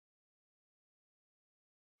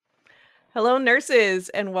Hello, nurses,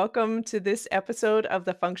 and welcome to this episode of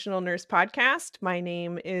the Functional Nurse Podcast. My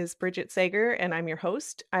name is Brigitte Sager, and I'm your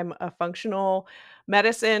host. I'm a functional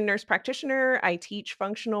medicine nurse practitioner. I teach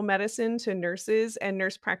functional medicine to nurses and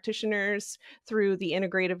nurse practitioners through the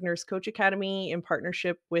Integrative Nurse Coach Academy in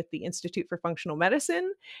partnership with the Institute for Functional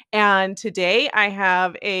Medicine. And today I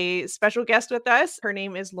have a special guest with us. Her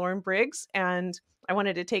name is Lauren Briggs, and I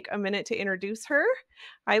wanted to take a minute to introduce her.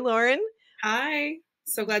 Hi, Lauren. Hi,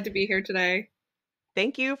 so glad to be here today.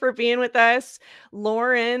 Thank you for being with us.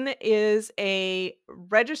 Lauren is a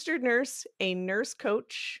registered nurse, a nurse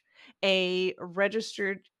coach, a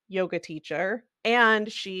registered yoga teacher,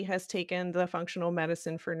 and she has taken the functional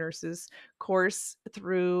medicine for nurses course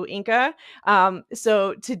through Inca.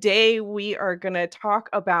 So today we are going to talk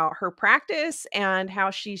about her practice and how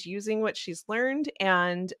she's using what she's learned.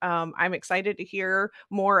 And I'm excited to hear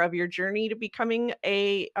more of your journey to becoming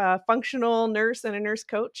a functional nurse and a nurse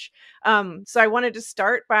coach. So I wanted to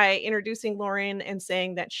start by introducing Lauren and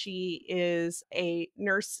saying that she is a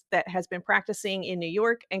nurse that has been practicing in New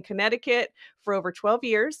York and Connecticut for over 12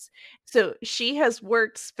 years. So she has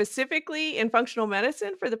worked specifically in functional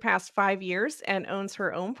medicine for the past 5 years and owns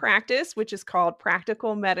her own practice, which is called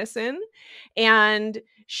Practical Medicine. And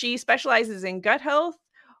she specializes in gut health,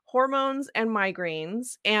 hormones, and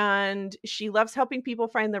migraines. And she loves helping people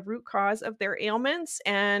find the root cause of their ailments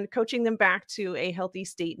and coaching them back to a healthy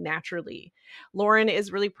state naturally. Lauren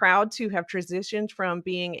is really proud to have transitioned from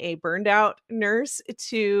being a burned out nurse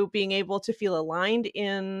to being able to feel aligned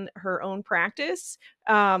in her own practice,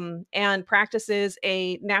 and practices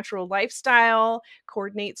a natural lifestyle,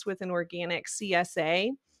 coordinates with an organic CSA,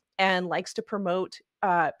 and likes to promote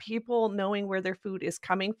people knowing where their food is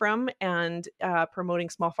coming from and promoting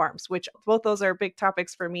small farms, which both those are big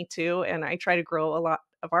topics for me too. And I try to grow a lot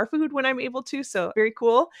of our food when I'm able to. So very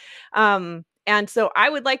cool. And so I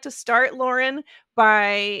would like to start, Lauren,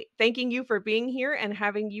 by thanking you for being here and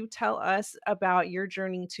having you tell us about your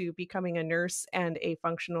journey to becoming a nurse and a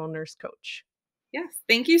functional nurse coach. Yes,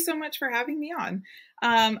 thank you so much for having me on.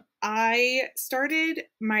 I started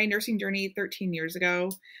my nursing journey 13 years ago.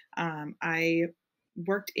 I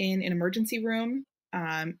worked in an emergency room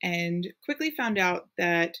and quickly found out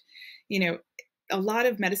that, you know, a lot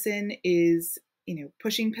of medicine is,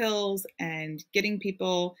 pushing pills and getting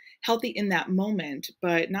people healthy in that moment,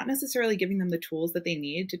 but not necessarily giving them the tools that they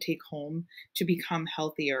need to take home to become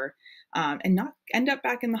healthier and not end up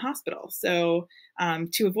back in the hospital. So,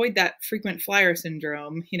 to avoid that frequent flyer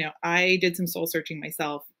syndrome, I did some soul searching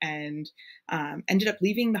myself and ended up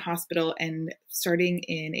leaving the hospital and starting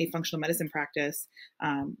in a functional medicine practice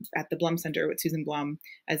at the Blum Center with Susan Blum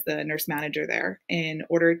as the nurse manager there in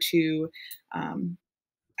order to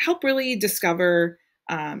help really discover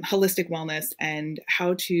holistic wellness and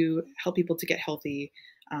how to help people to get healthy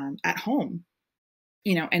at home,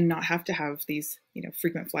 and not have to have these,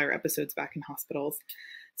 frequent flyer episodes back in hospitals.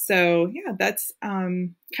 So yeah, that's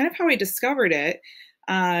kind of how I discovered it.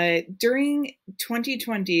 During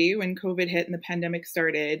 2020, when COVID hit and the pandemic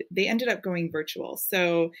started, they ended up going virtual.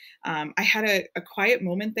 So I had a quiet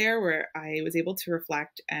moment there where I was able to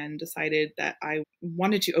reflect and decided that I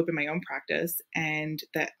wanted to open my own practice and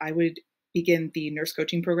that I would begin the nurse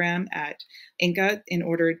coaching program at Inca in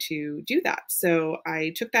order to do that. So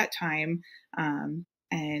I took that time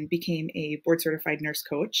and became a board certified nurse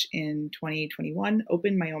coach in 2021,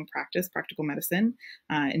 opened my own practice, Practical Medicine,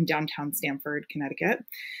 in downtown Stamford, Connecticut.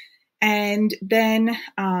 And then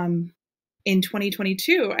in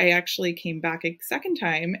 2022, I actually came back a second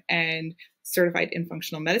time and certified in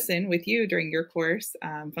functional medicine with you during your course,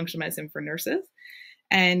 Functional Medicine for Nurses,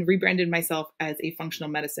 and rebranded myself as a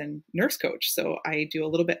functional medicine nurse coach. So I do a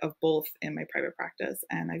little bit of both in my private practice,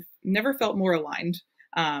 and I've never felt more aligned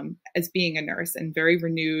as being a nurse and very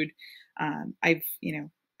renewed. I've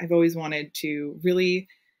always wanted to really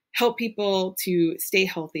help people to stay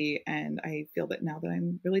healthy, and I feel that now that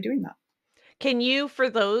I'm really doing that. Can you, for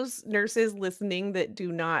those nurses listening that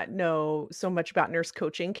do not know so much about nurse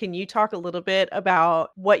coaching, can you talk a little bit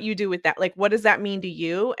about what you do with that? Like, what does that mean to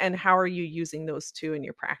you, and how are you using those two in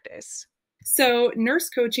your practice? So, nurse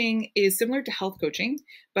coaching is similar to health coaching,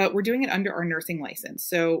 but we're doing it under our nursing license.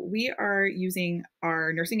 So, we are using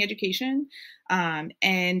our nursing education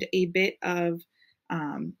and a bit of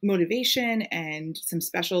motivation and some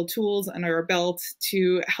special tools under our belt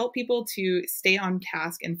to help people to stay on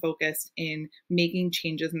task and focused in making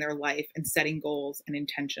changes in their life and setting goals and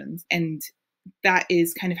intentions. And that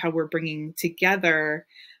is kind of how we're bringing together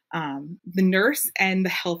the nurse and the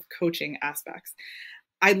health coaching aspects.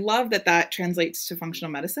 I love that that translates to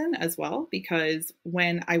functional medicine as well, because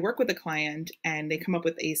when I work with a client and they come up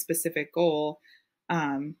with a specific goal,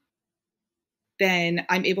 um, then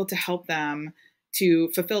I'm able to help them to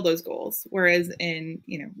fulfill those goals. Whereas in,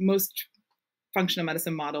 most functional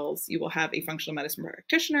medicine models, you will have a functional medicine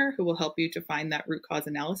practitioner who will help you to find that root cause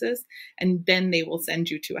analysis, and then they will send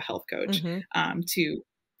you to a health coach Mhm. to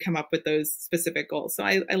come up with those specific goals. So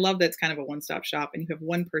I love that it's kind of a one-stop shop, and you have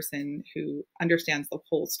one person who understands the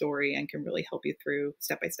whole story and can really help you through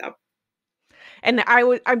step by step. And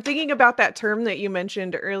I'm thinking about that term that you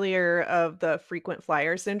mentioned earlier of the frequent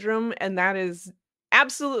flyer syndrome, and that is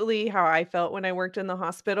absolutely how I felt when I worked in the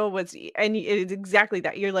hospital and it's exactly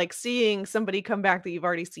that. You're like seeing somebody come back that you've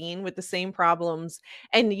already seen with the same problems,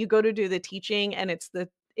 and you go to do the teaching and it's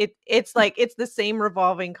like it's the same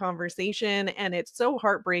revolving conversation, and it's so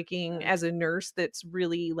heartbreaking as a nurse that's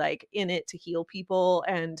really like in it to heal people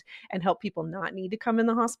and help people not need to come in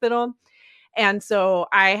the hospital. And so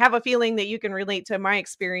I have a feeling that you can relate to my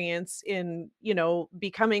experience in,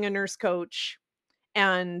 becoming a nurse coach.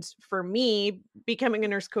 And for me, becoming a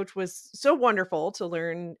nurse coach was so wonderful to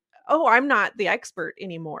learn, oh, I'm not the expert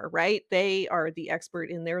anymore, right? They are the expert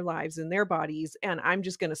in their lives and their bodies, and I'm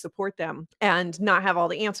just going to support them and not have all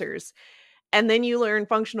the answers. And then you learn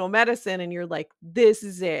functional medicine and you're like, "This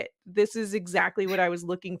is it. This is exactly what I was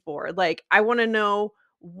looking for." Like, I wanna know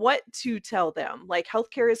what to tell them. Like,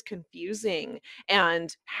 healthcare is confusing,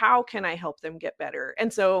 and how can I help them get better?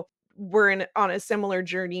 And so we're on a similar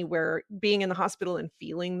journey where being in the hospital and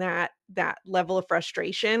feeling that level of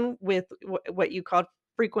frustration with what you called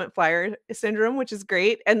frequent flyer syndrome, which is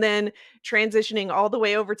great, and then transitioning all the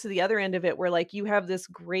way over to the other end of it where, like, you have this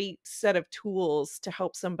great set of tools to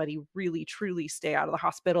help somebody really truly stay out of the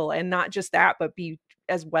hospital, and not just that, but be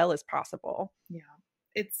as well as possible. Yeah.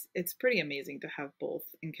 It's pretty amazing to have both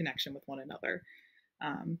in connection with one another,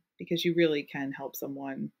 because you really can help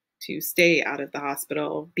someone to stay out of the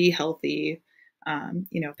hospital, be healthy.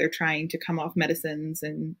 If they're trying to come off medicines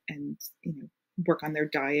and work on their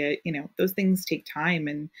diet, those things take time,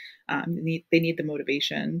 and they need the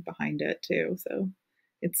motivation behind it too. So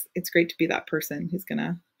it's great to be that person who's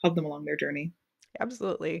gonna help them along their journey.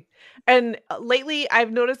 Absolutely. And lately,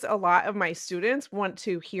 I've noticed a lot of my students want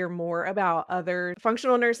to hear more about other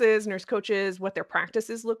functional nurses, nurse coaches, what their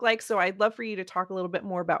practices look like. So I'd love for you to talk a little bit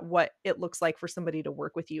more about what it looks like for somebody to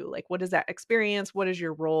work with you. Like, what is that experience? What is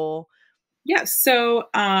your role? Yeah. So,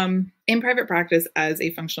 in private practice as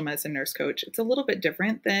a functional medicine nurse coach, it's a little bit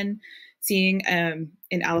different than seeing an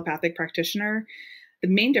allopathic practitioner. The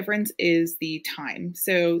main difference is the time.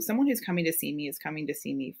 So someone who's coming to see me is coming to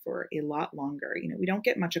see me for a lot longer. We don't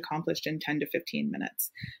get much accomplished in 10 to 15 minutes.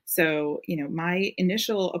 So, my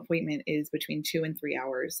initial appointment is between 2 and 3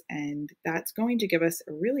 hours, and that's going to give us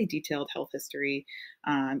a really detailed health history,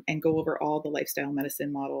 and go over all the lifestyle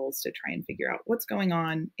medicine models to try and figure out what's going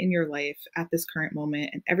on in your life at this current moment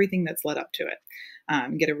and everything that's led up to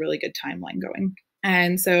it. Get a really good timeline going.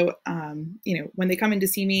 And so, when they come in to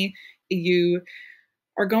see me, you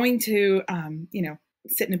are going to,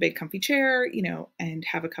 sit in a big comfy chair, and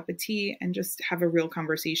have a cup of tea and just have a real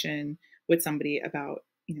conversation with somebody about,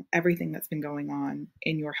 everything that's been going on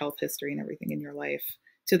in your health history and everything in your life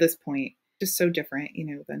to this point. Just so different,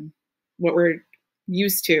 than what we're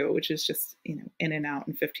used to, which is just, in and out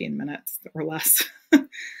in 15 minutes or less.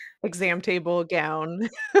 Exam table, gown.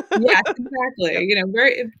 Yes, exactly. Yep.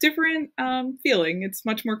 Very different feeling. It's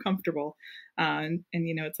much more comfortable. And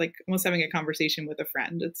it's like almost having a conversation with a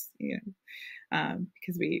friend. It's,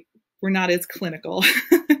 because we're not as clinical.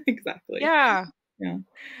 Exactly. Yeah. Yeah.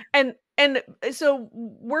 And so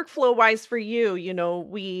workflow wise for you,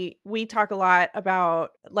 we talk a lot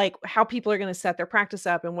about like how people are going to set their practice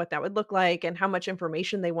up and what that would look like and how much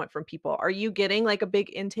information they want from people. Are you getting like a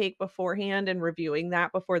big intake beforehand and reviewing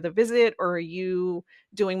that before the visit, or are you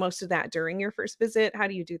doing most of that during your first visit? How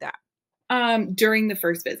do you do that? During the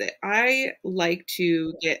first visit, I like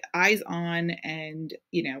to get eyes on and,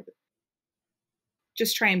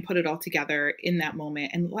 just try and put it all together in that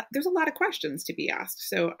moment. And there's a lot of questions to be asked.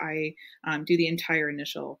 So I do the entire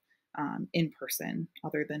initial in person,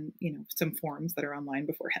 other than, some forms that are online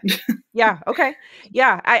beforehand. Yeah, okay.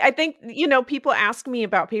 Yeah, I think, people ask me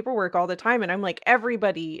about paperwork all the time, and I'm like,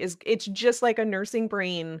 it's just like a nursing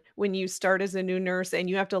brain when you start as a new nurse and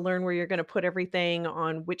you have to learn where you're gonna put everything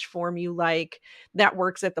on which form you like that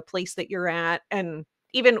works at the place that you're at, and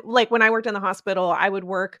even, like, when I worked in the hospital, I would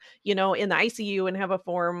work, in the ICU and have a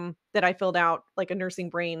form that I filled out like a nursing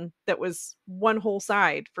brain that was one whole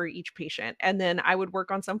side for each patient. And then I would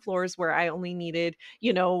work on some floors where I only needed,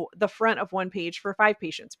 the front of one page for 5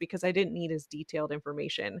 patients because I didn't need as detailed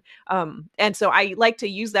information. And so I like to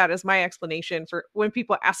use that as my explanation for when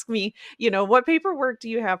people ask me, what paperwork do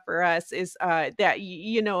you have for us is that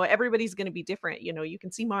everybody's going to be different. You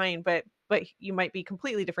can see mine, but you might be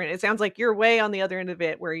completely different. It sounds like you're way on the other end of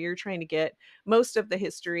it where you're trying to get most of the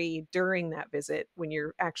history during that visit when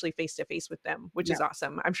you're actually face to face with them, which Yeah, is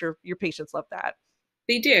awesome. I'm sure your patients love that.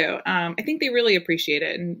 they do. I think they really appreciate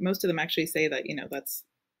it. And most of them actually say that, that's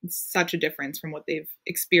such a difference from what they've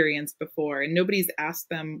experienced before. And nobody's asked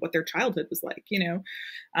them what their childhood was like.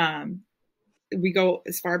 Um, we go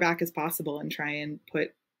as far back as possible and try and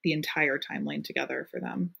put the entire timeline together for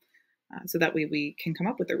them. So that way we can come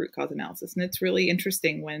up with a root cause analysis. And it's really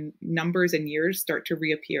interesting when numbers and years start to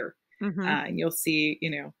reappear. Mhm. And you'll see,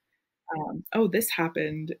 oh, this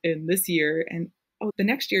happened in this year. And oh, the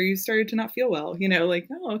next year you started to not feel well, like,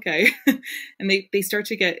 oh, okay. And they start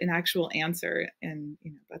to get an actual answer. And,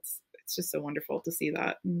 it's just so wonderful to see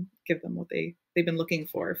that and give them what they've been looking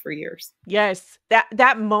for years. Yes,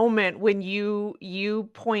 that moment when you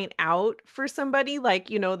point out for somebody, like,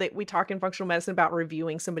 that we talk in functional medicine about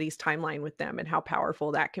reviewing somebody's timeline with them and how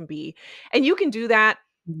powerful that can be. And you can do that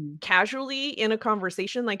Mhm. casually in a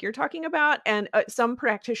conversation like you're talking about, and, some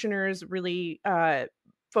practitioners really,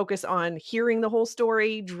 focus on hearing the whole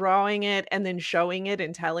story, drawing it, and then showing it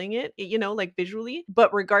and telling it, like, visually,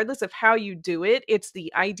 but regardless of how you do it, it's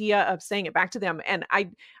the idea of saying it back to them, and I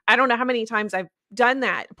don't know how many times I've done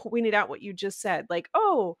that, pointed out what you just said, like,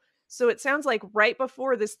 "Oh, so it sounds like right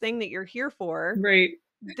before this thing that you're here for, Right.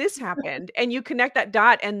 this happened," and you connect that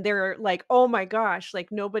dot and they're like, "Oh my gosh,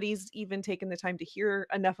 like nobody's even taken the time to hear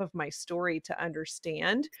enough of my story to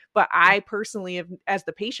understand." But I personally have as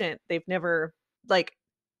the patient, they've never like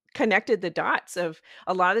connected the dots of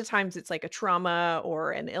a lot of the times it's like a trauma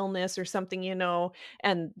or an illness or something,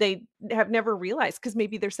 and they have never realized because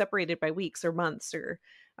maybe they're separated by weeks or months or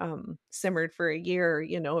simmered for a year,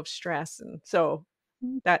 of stress. And so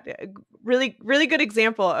that really, really good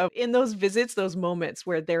example of in those visits, those moments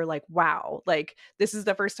where they're like, wow, like this is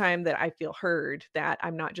the first time that I feel heard, that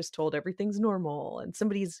I'm not just told everything's normal. And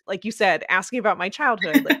somebody's, like you said, asking about my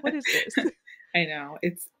childhood, like, what is this? I know.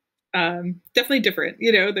 It's definitely different.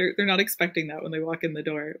 They're not expecting that when they walk in the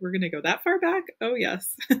door. We're gonna go that far back? Oh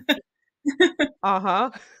yes.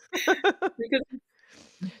 Uh-huh. Because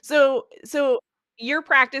So your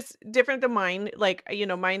practice different than mine, like,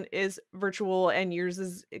 mine is virtual and yours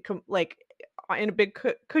is like in a big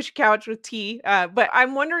cushy couch with tea. But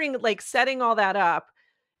I'm wondering, like, setting all that up,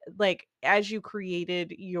 like as you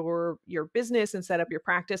created your business and set up your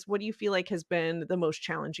practice, what do you feel like has been the most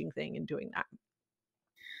challenging thing in doing that?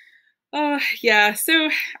 yeah. So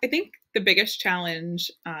I think the biggest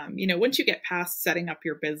challenge, once you get past setting up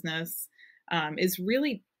your business, is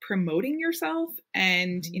really promoting yourself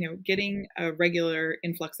and, Mhm. getting a regular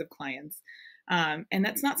influx of clients. And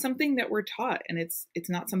that's not something that we're taught, and it's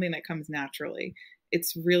not something that comes naturally.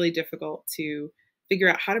 It's really difficult to figure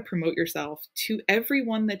out how to promote yourself to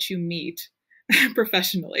everyone that you meet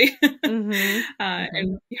professionally. Mhm. Mhm.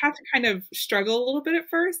 And you have to kind of struggle a little bit at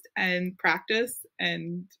first and practice,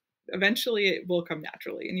 and eventually it will come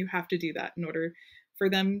naturally. And you have to do that in order for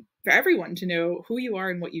everyone to know who you are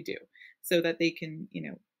and what you do, so that they can,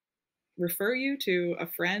 refer you to a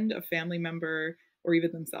friend, a family member, or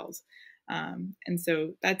even themselves. And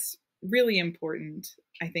so that's really important,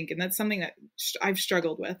 I think. And that's something that I've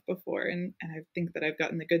struggled with before. And I think that I've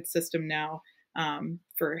gotten a good system now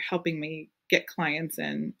for helping me get clients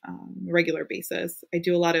in a regular basis. I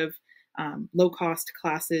do a lot of low cost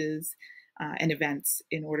classes and events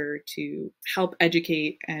in order to help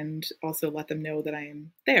educate and also let them know that I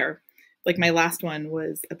am there. Like my last one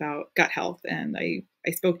was about gut health, and I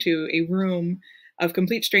spoke to a room of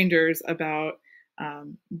complete strangers about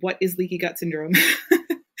what is leaky gut syndrome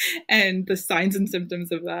and the signs and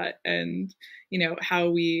symptoms of that, and how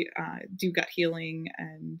we do gut healing,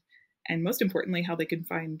 and most importantly how they can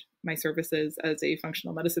find my services as a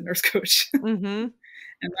functional medicine nurse coach. Mhm.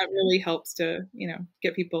 And that really helps to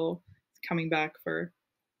get people coming back for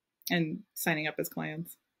and signing up as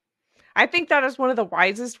clients. I think that is one of the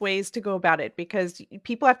wisest ways to go about it because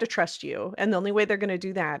people have to trust you. And the only way they're going to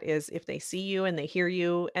do that is if they see you and they hear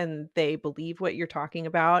you and they believe what you're talking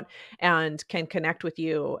about and can connect with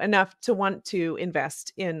you enough to want to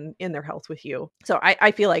invest in their health with you. So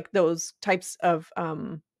I feel like those types of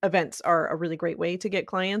events are a really great way to get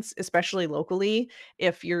clients, especially locally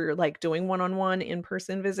if you're like doing one-on-one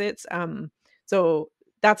in-person visits. So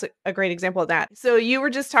That's a great example of that. So you were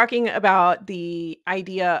just talking about the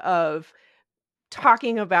idea of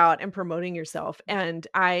talking about and promoting yourself, and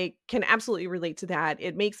I can absolutely relate to that.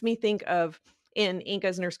 It makes me think of in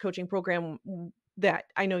Inca's nurse coaching program that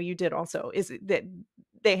I know you did also, is that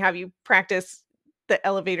they have you practice the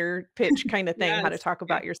elevator pitch kind of thing, how to Yes. talk Yeah.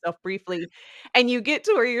 about yourself briefly, and you get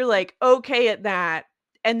to where you're like, okay at that,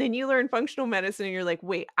 and then you learn functional medicine and you're like,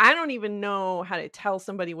 wait, I don't even know how to tell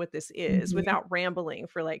somebody what this is Mhm. without rambling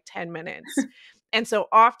for like 10 minutes. And so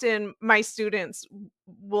often my students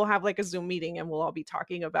we'll have like a Zoom meeting and we'll all be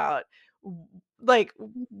talking about like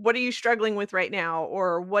what are you struggling with right now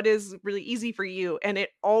or what is really easy for you, and it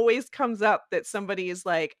always comes up that somebody is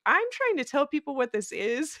like, I'm trying to tell people what this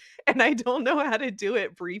is and I don't know how to do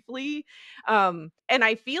it briefly. And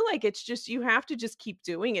I feel like it's just you have to just keep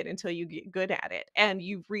doing it until you get good at it and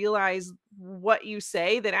you realize what you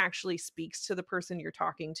say that actually speaks to the person you're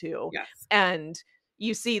talking to, Yes. and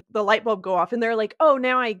you see the light bulb go off and they're like, "Oh,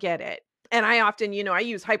 now I get it." And I often, I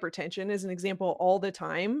use hypertension as an example all the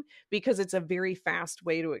time because it's a very fast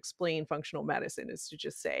way to explain functional medicine is to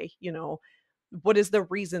just say, what is the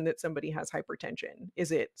reason that somebody has hypertension?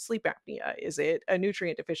 Is it sleep apnea? Is it a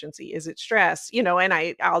nutrient deficiency? Is it stress?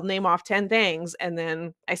 And I'll name off 10 things and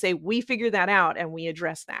then I say we figure that out and we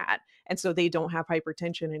address that. And so they don't have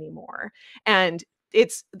hypertension anymore. And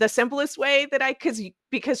it's the simplest way that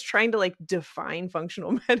because trying to like define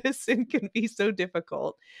functional medicine can be so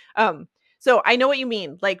difficult. Um so I know what you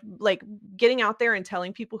mean. Like getting out there and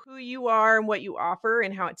telling people who you are and what you offer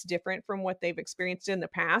and how it's different from what they've experienced in the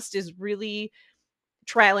past is really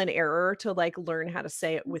trial and error to like learn how to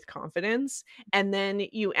say it with confidence. And then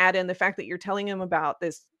you add in the fact that you're telling them about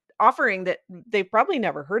this offering that they've probably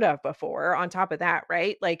never heard of before on top of that,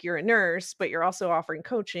 right? Like you're a nurse, but you're also offering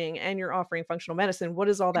coaching and you're offering functional medicine. What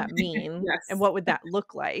does all that mean? And Yes. what would that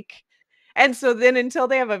look like? And so then until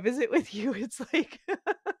they have a visit with you, it's like,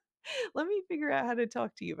 let me figure out how to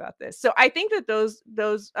talk to you about this. So I think that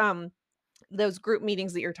those group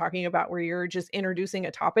meetings that you're talking about where you're just introducing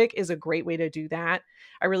a topic is a great way to do that.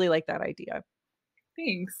 I really like that idea.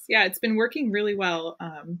 Thanks. Yeah, it's been working really well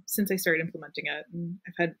since I started implementing it. And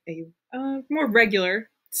I've had a more regular,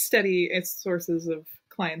 steady sources of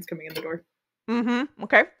clients coming in the door. Mhm.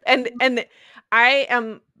 Okay. And I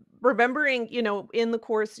am remembering, in the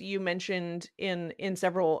course you mentioned in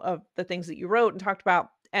several of the things that you wrote and talked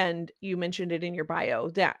about, and you mentioned it in your bio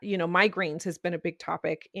that, migraines has been a big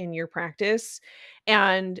topic in your practice.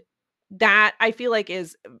 And that I feel like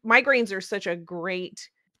is migraines are such a great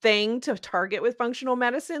thing to target with functional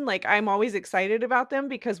medicine. Like I'm always excited about them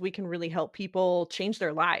because we can really help people change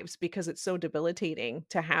their lives because it's so debilitating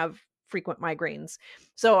to have frequent migraines.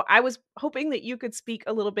 So I was hoping that you could speak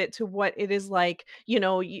a little bit to what it is like,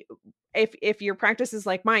 if your practice is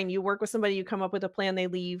like mine, you work with somebody, you come up with a plan, they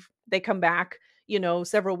leave, they come back,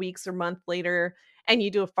 several weeks or month later, and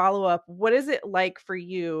you do a follow-up. What is it like for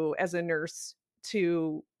you as a nurse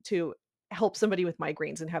to help somebody with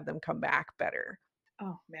migraines and have them come back better?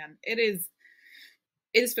 Oh man, it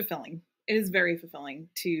is fulfilling. It is very fulfilling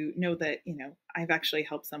to know that, I've actually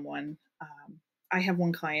helped someone. I have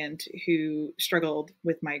one client who struggled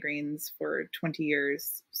with migraines for 20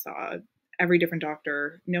 years, saw every different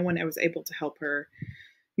doctor. No one was able to help her,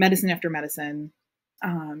 medicine after medicine.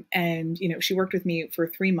 And, she worked with me for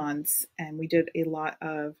 3 months and we did a lot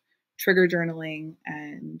of trigger journaling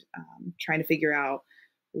and trying to figure out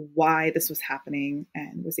why this was happening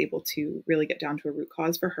and was able to really get down to a root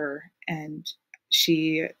cause for her. And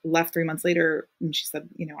she left 3 months later and she said,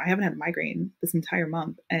 I haven't had a migraine this entire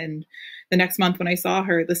month. And the next month when I saw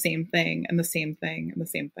her, the same thing and the same thing and the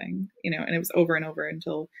same thing, and it was over and over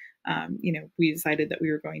until, we decided that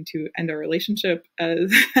we were going to end our relationship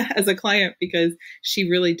as, as a client because she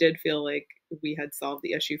really did feel like we had solved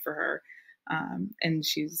the issue for her. And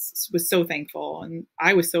was so thankful. And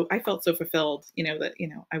I felt so fulfilled, that,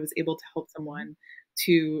 I was able to help someone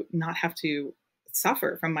to not have to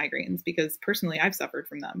suffer from migraines because personally I've suffered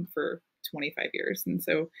from them for 25 years. And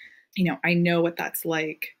so, I know what that's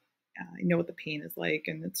like. I know what the pain is like.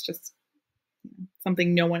 And it's just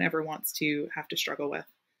something no one ever wants to have to struggle with.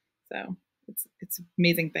 So it's an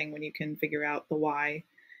amazing thing when you can figure out the why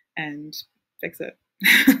and fix it.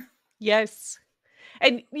 Yes.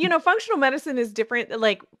 And, functional medicine is different.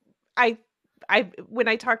 Like I when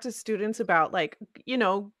I talk to students about like,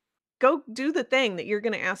 go do the thing that you're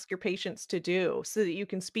going to ask your patients to do so that you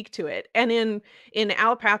can speak to it. And in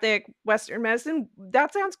allopathic Western medicine,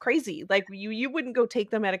 that sounds crazy. Like you wouldn't go take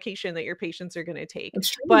the medication that your patients are going to take. That's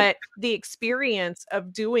true. But the experience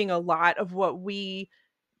of doing a lot of what we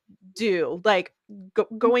do, like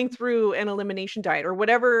going through an elimination diet or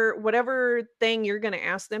whatever thing you're going to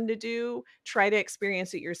ask them to do, try to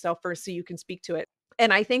experience it yourself first so you can speak to it.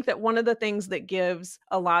 And I think that one of the things that gives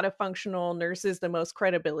a lot of functional nurses the most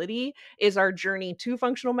credibility is our journey to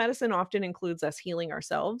functional medicine often includes us healing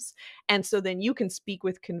ourselves. And so then you can speak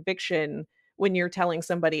with conviction when you're telling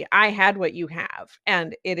somebody, I had what you have,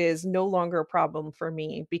 and it is no longer a problem for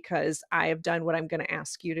me because I have done what I'm going to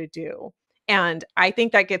ask you to do. And I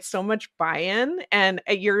think that gets so much buy-in. And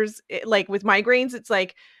yours, like with migraines, it's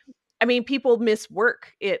like, I mean, people miss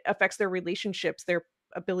work. It affects their relationships, their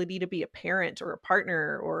ability to be a parent or a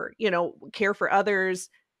partner or, care for others,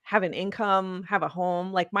 have an income, have a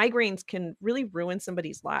home. Like migraines can really ruin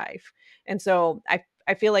somebody's life. And so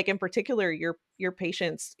I feel like in particular your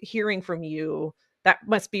patients hearing from you, that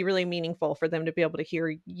must be really meaningful for them to be able to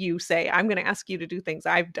hear you say, I'm going to ask you to do things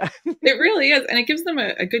I've done. It really is. And it gives them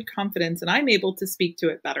a good confidence. And I'm able to speak to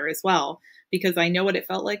it better as well because I know what it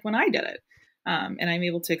felt like when I did it. And I'm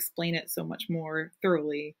able to explain it so much more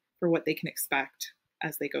thoroughly for what they can expect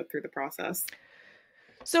as they go through the process.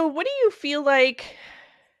 So what do you feel like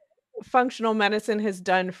functional medicine has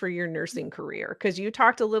done for your nursing career? Because you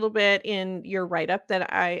talked a little bit in your write-up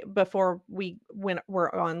that before we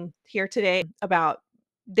were on here today about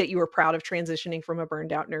that you were proud of transitioning from a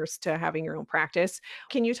burned out nurse to having your own practice.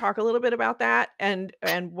 Can you talk a little bit about that and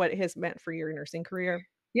what it has meant for your nursing career?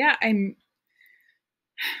 Yeah,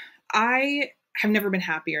 I have never been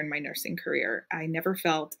happier in my nursing career. I never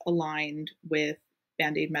felt aligned with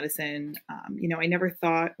Band-Aid medicine. I never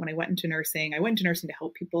thought when I went into nursing to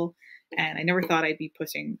help people, and I never thought I'd be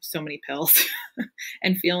pushing so many pills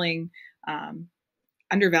and feeling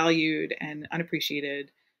undervalued and unappreciated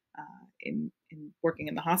in working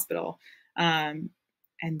in the hospital. And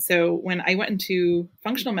so when I went into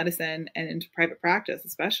functional medicine and into private practice,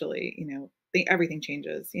 especially, everything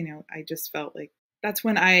changes. I just felt like that's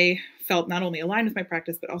when I felt not only aligned with my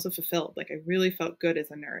practice, but also fulfilled. Like I really felt good as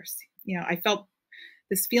a nurse. I felt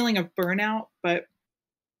this feeling of burnout, but,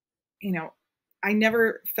 you know, I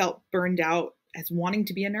never felt burned out as wanting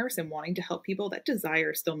to be a nurse and wanting to help people. That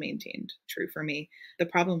desire still maintained true for me. The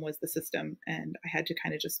problem was the system, and I had to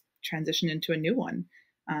kind of just transition into a new one.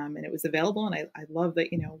 And it was available, and I love that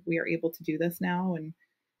we are able to do this now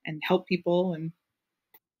and help people. And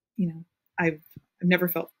I've never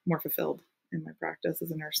felt more fulfilled in my practice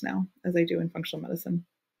as a nurse now as I do in functional medicine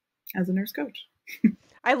as a nurse coach.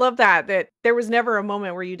 I love that there was never a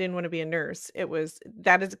moment where you didn't wanna be a nurse. It was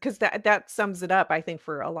that is because that sums it up, I think,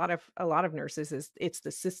 for a lot of nurses is it's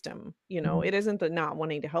the system, Mhm. it isn't the not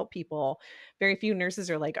wanting to help people. Very few nurses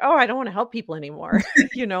are like, "Oh, I don't wanna help people anymore."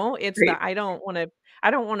 It's Great. the I don't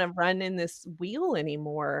wanna run in this wheel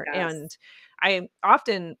anymore, Yes. and I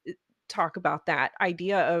often, talk about that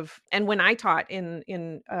idea of and when I taught in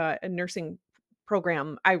a nursing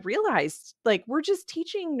program, I realized, like, we're just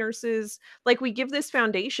teaching nurses like we give this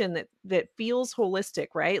foundation that feels holistic,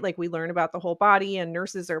 right? Like we learn about the whole body and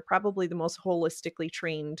nurses are probably the most holistically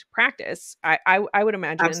trained practice. I would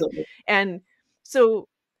imagine. Absolutely. And so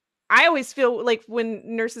I always feel like when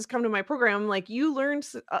nurses come to my program, like you learned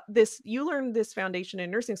this foundation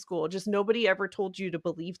in nursing school, just nobody ever told you to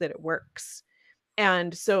believe that it works.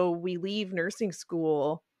 And so we leave nursing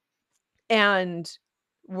school and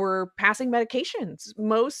we're passing medications.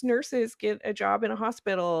 Most nurses get a job in a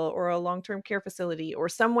hospital or a long-term care facility or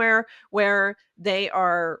somewhere where they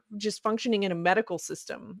are just functioning in a medical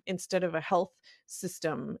system instead of a health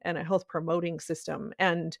system and a health promoting system.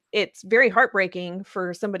 And it's very heartbreaking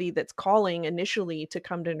for somebody that's calling initially to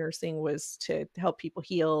come to nursing was to help people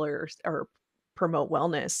heal or promote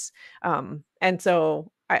wellness. And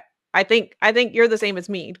so I think you're the same as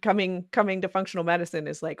me. Coming to functional medicine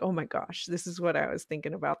is like, "Oh my gosh, this is what I was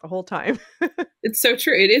thinking about the whole time." It's so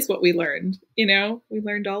true. It is what we learned. We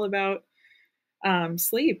learned all about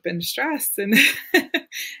sleep and stress, and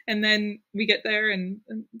and then we get there, and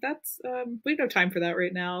that's we have no time for that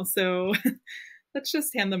right now. So let's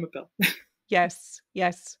just hand them a pill. Yes,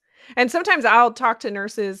 yes. And sometimes I'll talk to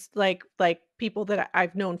nurses like people that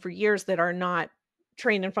I've known for years that are not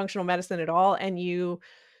trained in functional medicine at all, and you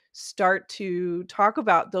start to talk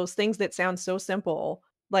about those things that sound so simple,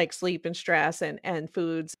 like sleep and stress and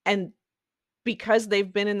foods, and because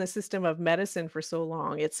they've been in the system of medicine for so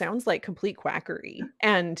long, it sounds like complete quackery,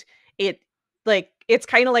 and it it's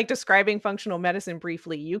kinda like describing functional medicine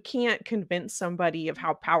briefly. You can't convince somebody of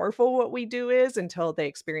how powerful what we do is until they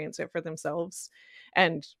experience it for themselves,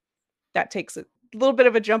 and that takes a little bit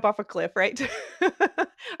of a jump off a cliff, right?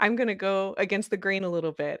 I'm gonna go against the grain a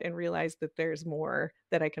little bit and realize that there's more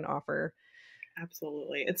that I can offer.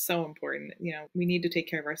 Absolutely. It's so important. We need to take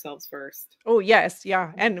care of ourselves first. Oh, yes,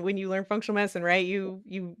 yeah, and when you learn functional medicine, right,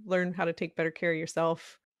 you learn how to take better care of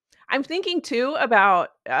yourself. I'm thinking too about,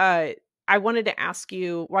 I wanted to ask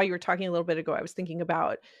you while you were talking a little bit ago, I was thinking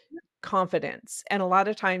about confidence. And a lot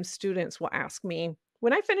of times students will ask me,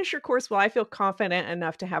 when I finish your course, will I feel confident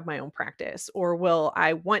enough to have my own practice? Or will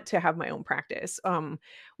I want to have my own practice?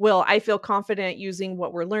 Will I feel confident using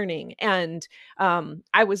what we're learning? And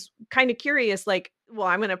I was kind of curious, like, well,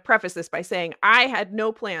 I'm going to preface this by saying I had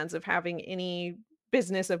no plans of having any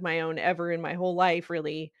business of my own ever in my whole life,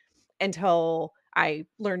 really, until I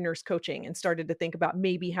learned nurse coaching and started to think about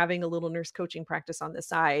maybe having a little nurse coaching practice on the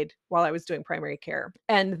side while I was doing primary care.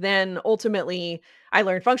 And then ultimately, I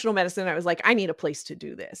learned functional medicine. I was like, I need a place to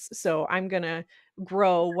do this. So I'm going to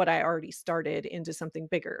grow what I already started into something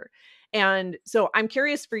bigger. And so I'm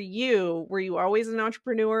curious for you, were you always an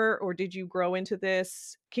entrepreneur or did you grow into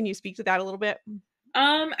this? Can you speak to that a little bit?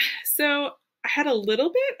 Um, so I had a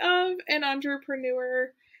little bit of an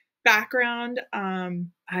entrepreneur background.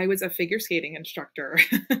 I was a figure skating instructor,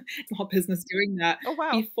 small business doing that Oh,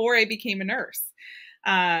 wow. before I became a nurse.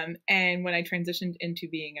 And when I transitioned into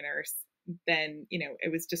being a nurse, then,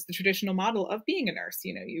 it was just the traditional model of being a nurse.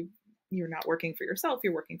 You're not working for yourself,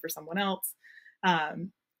 you're working for someone else.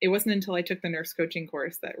 It wasn't until I took the nurse coaching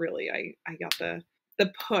course that really I got the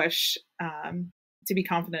push to be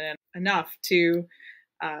confident enough to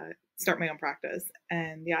start my own practice.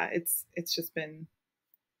 And yeah, it's just been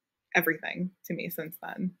everything to me since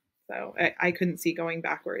then. So I couldn't see going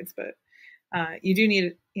backwards, but you do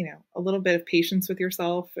need, a little bit of patience with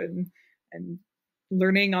yourself and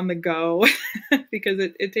learning on the go because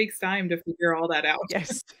it takes time to figure all that out.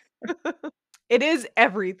 Yes. It is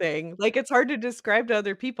everything. Like, it's hard to describe to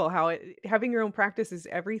other people how having your own practice is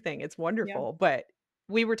everything. It's Yeah. wonderful, but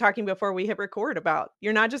we were talking before we hit record about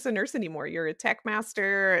you're not just a nurse anymore, you're a tech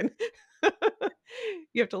master, and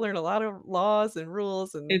you have to learn a lot of laws and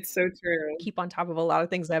rules and It's so true. keep on top of a lot of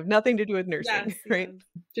things that have nothing to do with nursing, Yes, right? yes.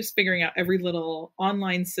 Just figuring out every little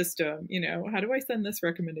online system, how do I send this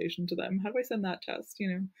recommendation to them? How do I send that test?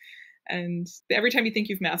 And every time you think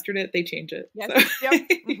you've mastered it, they change it. Yes. So Yep.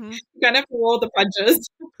 you Mhm. kind of have to roll the punches.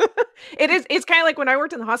 It's kinda like when I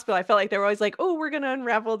worked in the hospital, I felt like they were always like, "Oh, we're gonna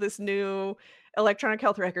unravel this new electronic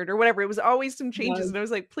health record," or whatever. It was always some changes, Was and I was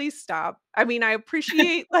like, "Please stop." I mean, I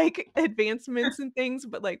appreciate, like, advancements and things,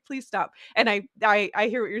 but, like, please stop. And I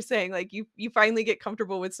hear what you're saying, like, you finally get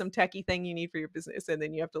comfortable with some techie thing you need for your business, and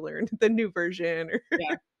then you have to learn the new version or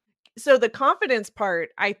yeah, so the confidence part,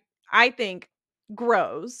 I think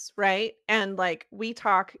grows, right? And like we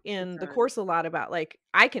talk it in the does. course a lot about like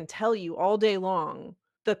I can tell you all day long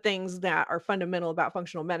the things that are fundamental about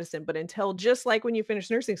functional medicine, but until just like when you finish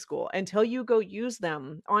nursing school, until you go use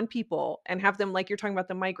them on people and have them like you're talking about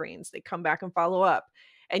the migraines, they come back and follow up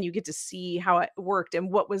and you get to see how it worked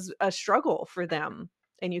and what was a struggle for them.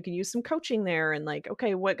 And you can use some coaching there and like,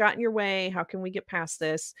 okay, what got in your way? How can we get past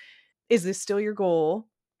this? Is this still your goal?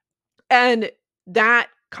 And that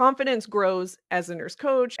confidence grows as a nurse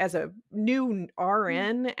coach, as a new Mm,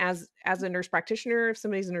 RN, as a nurse practitioner. If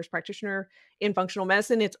somebody's a nurse practitioner in functional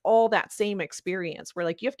medicine, it's all that same experience where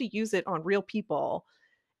like you have to use it on real people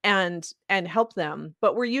and help them.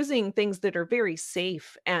 But we're using things that are very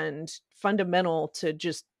safe and fundamental to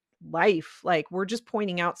just life. Like we're just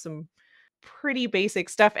pointing out some pretty basic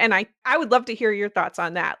stuff. And I would love to hear your thoughts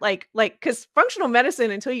on that. Like because functional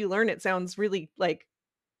medicine until you learn it sounds really like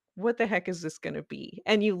what the heck is this gonna be?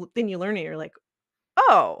 And you learn it, you're like,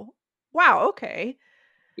 "Oh, wow, okay."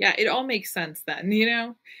 yeah, it all makes sense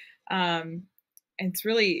then. Um, and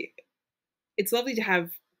it's lovely to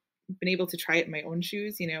have been able to try it in my own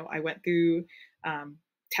shoes. I went through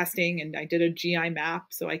testing and I did a GI map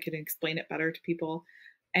so I could explain it better to people.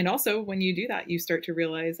 And also, when you do that, you start to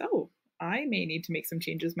realize, oh, I may need to make some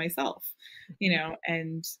changes myself.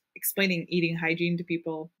 And explaining eating hygiene to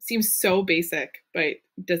people seems so basic, but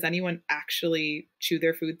does anyone actually chew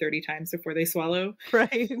their food 30 times before they swallow?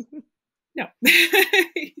 Right. No.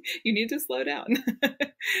 You need to slow down.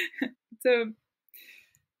 So,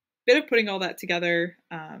 bit of putting all that together.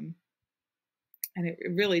 And it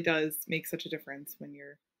really does make such a difference when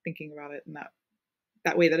you're thinking about it in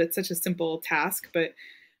that way, that it's such a simple task, but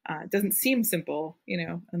it doesn't seem simple,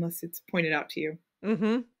 unless it's pointed out to you.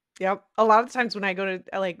 Mhm. Yep. A lot of times when I go to,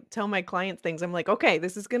 like, tell my clients things, I'm like, "Okay,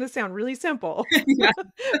 this is gonna sound really simple, Yeah,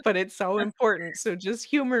 but it's so important, so just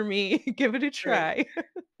humor me, give it a right. try."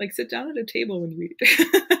 Like sit down at a table when you eat.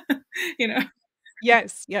 you know.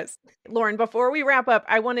 Yes, yes. Lauren, before we wrap up,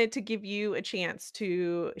 I wanted to give you a chance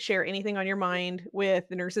to share anything on your mind with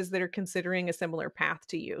the nurses that are considering a similar path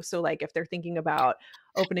to you. So, like if they're thinking about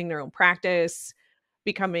opening their own practice,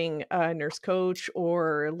 becoming a nurse coach,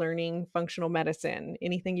 or learning functional medicine,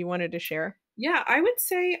 anything you wanted to share? Yeah, I would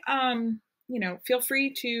say, feel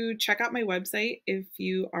free to check out my website if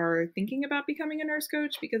you are thinking about becoming a nurse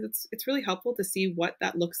coach, because it's really helpful to see what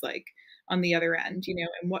that looks like on the other end,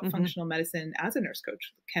 and what Mhm. functional medicine as a nurse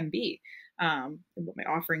coach can be, and what my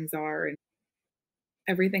offerings are, and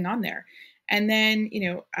everything on there. And then,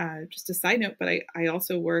 just a side note, but I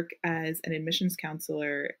also work as an admissions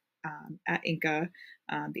counselor at INCA,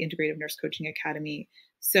 the Integrative Nurse Coaching Academy.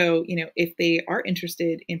 So, if they are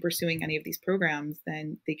interested in pursuing any of these programs,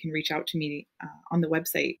 then they can reach out to me on the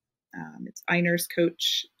website. It's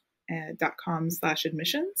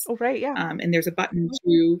inursecoach.com/admissions. Oh, right, yeah. And there's a button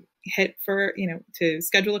to hit for, to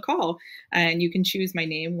schedule a call. And you can choose my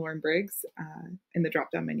name, Lauren Briggs, in the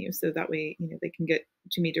drop down menu. So that way, they can get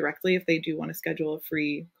to me directly if they do want to schedule a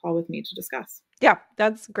free call with me to discuss. Yeah,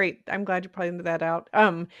 that's great. I'm glad you pointed that out.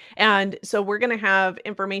 And so we're gonna have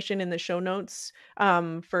information in the show notes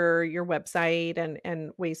for your website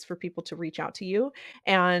and ways for people to reach out to you.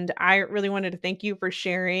 And I really wanted to thank you for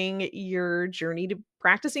sharing your journey to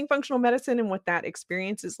practicing functional medicine and what that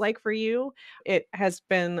experience is like for you. It has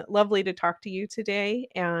been lovely to talk to you today,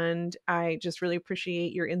 and I just really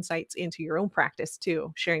appreciate your insights into your own practice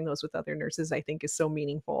too. Sharing those with other nurses, I think, is so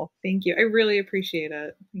meaningful. Thank you. I really appreciate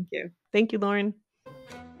it. Thank you. Thank you, Lauren.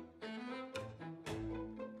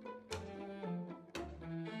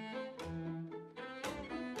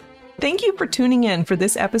 Thank you for tuning in for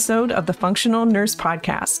this episode of the Functional Nurse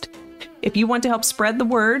Podcast. If you want to help spread the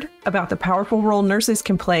word about the powerful role nurses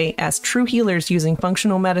can play as true healers using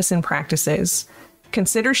functional medicine practices,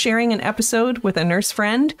 consider sharing an episode with a nurse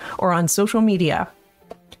friend or on social media.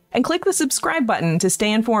 And click the subscribe button to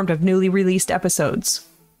stay informed of newly released episodes.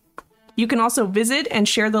 You can also visit and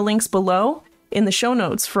share the links below in the show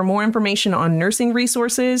notes for more information on nursing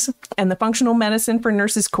resources and the Functional Medicine for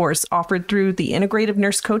Nurses course offered through the Integrative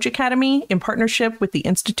Nurse Coach Academy in partnership with the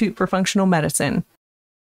Institute for Functional Medicine.